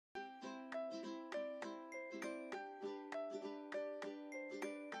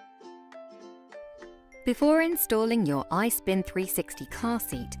Before installing your iSpin 360 car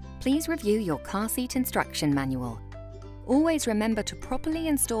seat, please review your car seat instruction manual. Always remember to properly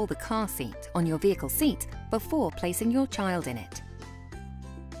install the car seat on your vehicle seat before placing your child in it.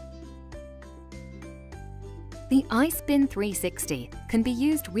 The iSpin 360 can be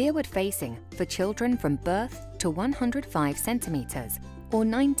used rearward facing for children from birth to 105 centimeters or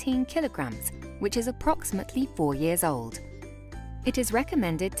 19 kilograms, which is approximately 4 years old. It is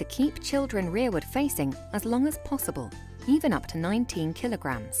recommended to keep children rearward facing as long as possible, even up to 19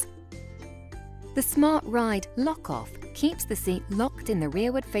 kilograms. The Smart Ride lock-off keeps the seat locked in the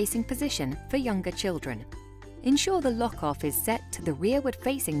rearward facing position for younger children. Ensure the lock-off is set to the rearward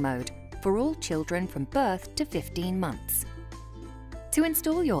facing mode for all children from birth to 15 months. To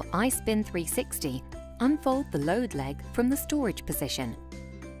install your iSpin 360, unfold the load leg from the storage position.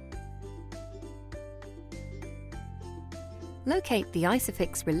 Locate the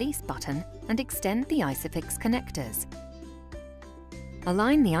ISOFIX release button and extend the ISOFIX connectors.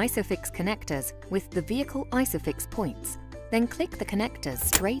 Align the ISOFIX connectors with the vehicle ISOFIX points, then click the connectors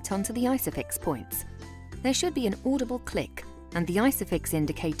straight onto the ISOFIX points. There should be an audible click, and the ISOFIX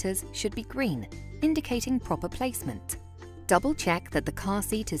indicators should be green, indicating proper placement. Double-check that the car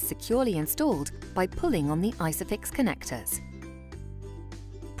seat is securely installed by pulling on the ISOFIX connectors.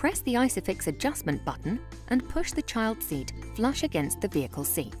 Press the ISOFIX adjustment button and push the child seat flush against the vehicle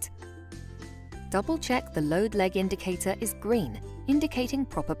seat. Double-check the load leg indicator is green, indicating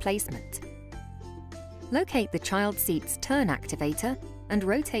proper placement. Locate the child seat's turn activator and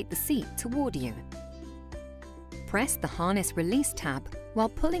rotate the seat toward you. Press the harness release tab while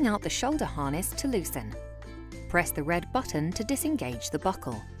pulling out the shoulder harness to loosen. Press the red button to disengage the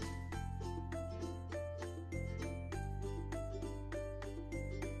buckle.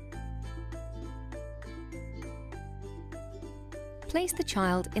 Place the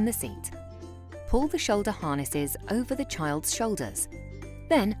child in the seat. Pull the shoulder harnesses over the child's shoulders.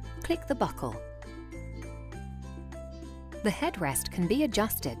 Then click the buckle. The headrest can be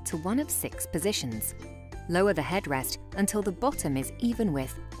adjusted to one of 6 positions. Lower the headrest until the bottom is even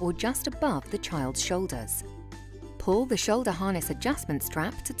with or just above the child's shoulders. Pull the shoulder harness adjustment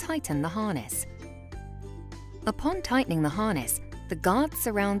strap to tighten the harness. Upon tightening the harness, the guard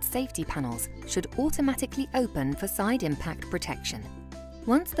surround safety panels should automatically open for side impact protection.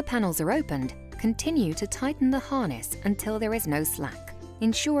 Once the panels are opened, continue to tighten the harness until there is no slack,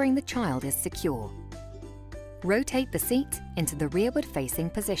 ensuring the child is secure. Rotate the seat into the rearward facing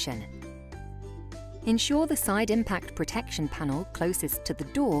position. Ensure the side impact protection panel closest to the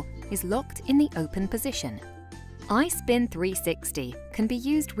door is locked in the open position. iSpin 360 can be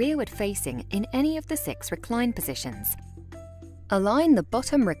used rearward facing in any of the 6 recline positions. Align the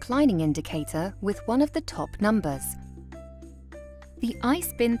bottom reclining indicator with one of the top numbers. The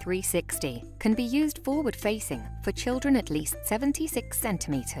iSpin 360 can be used forward facing for children at least 76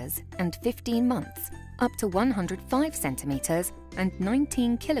 centimeters and 15 months, up to 105 centimeters and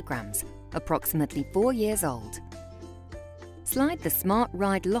 19 kilograms, approximately 4 years old. Slide the Smart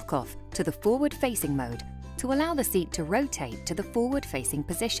Ride lock-off to the forward-facing mode to allow the seat to rotate to the forward-facing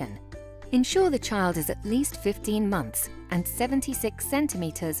position. Ensure the child is at least 15 months and 76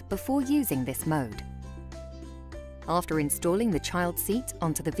 centimeters before using this mode. After installing the child seat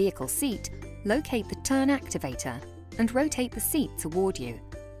onto the vehicle seat, locate the turn activator and rotate the seat toward you.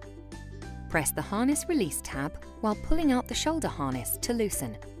 Press the harness release tab while pulling out the shoulder harness to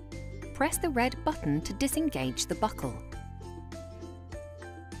loosen. Press the red button to disengage the buckle.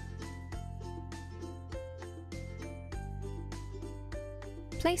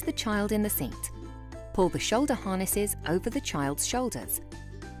 Place the child in the seat. Pull the shoulder harnesses over the child's shoulders.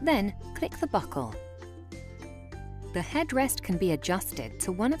 Then click the buckle. The headrest can be adjusted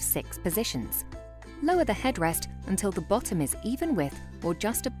to one of 6 positions. Lower the headrest until the bottom is even with or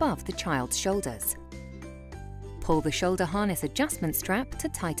just above the child's shoulders. Pull the shoulder harness adjustment strap to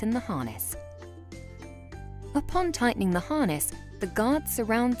tighten the harness. Upon tightening the harness, the guard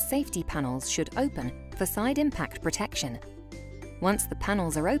surround safety panels should open for side impact protection. Once the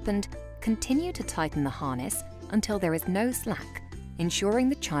panels are opened, continue to tighten the harness until there is no slack, ensuring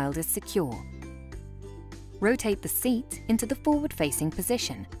the child is secure. Rotate the seat into the forward-facing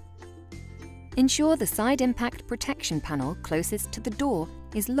position. Ensure the side impact protection panel closest to the door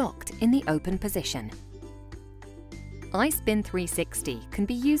is locked in the open position. iSpin 360 can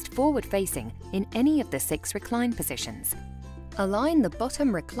be used forward-facing in any of the 6 recline positions. Align the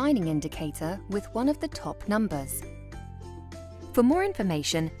bottom reclining indicator with one of the top numbers. For more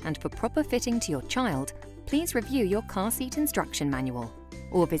information and for proper fitting to your child, please review your car seat instruction manual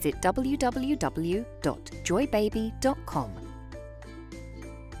or visit www.joybaby.com.